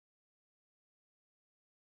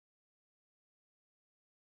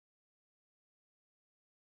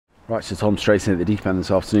Right, so Tom, straight in at the deep end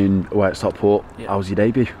this afternoon away at Stockport. Yeah. How was your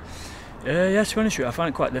debut? Yeah, to be honest with you, I found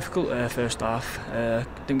it quite difficult first half.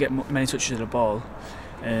 Didn't get many touches of the ball,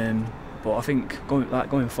 but I think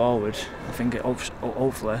going forward, I think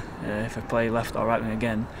hopefully if I play left or right wing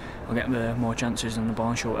again, I'll get more chances on the ball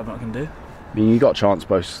and show whatever I can do. I mean, you got a chance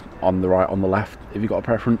both on the right, on the left. Have you got a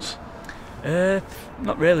preference?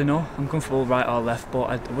 Not really, no. I'm comfortable right or left, but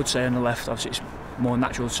I would say on the left, obviously it's more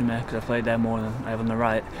natural to me because I played there more than I have on the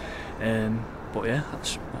right. But yeah,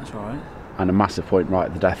 that's all right. And a massive point right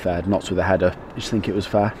at the death there, knocked with a header. You just think it was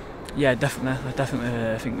fair? Yeah, definitely. I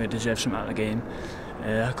definitely think we deserved something out of the game.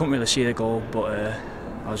 I couldn't really see the goal, but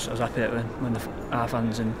I was happy that when our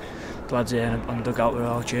fans and the lads here on the dugout were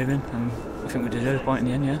all cheering, and I think we deserved a point in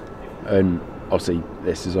the end, yeah. And obviously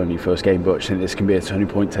this is only your first game, but I think this can be a turning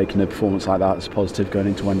point, taking a performance like that as positive going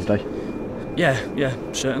into Wednesday. Yeah,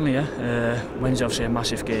 certainly, yeah. Wednesday obviously a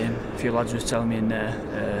massive game. A few lads were telling me in there,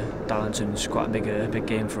 Darlington's quite a big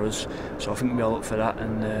game for us, so I think we'll all up for that.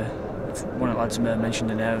 And one of the lads mentioned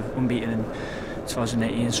in there, unbeaten in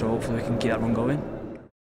 2018, so hopefully we can keep that run going.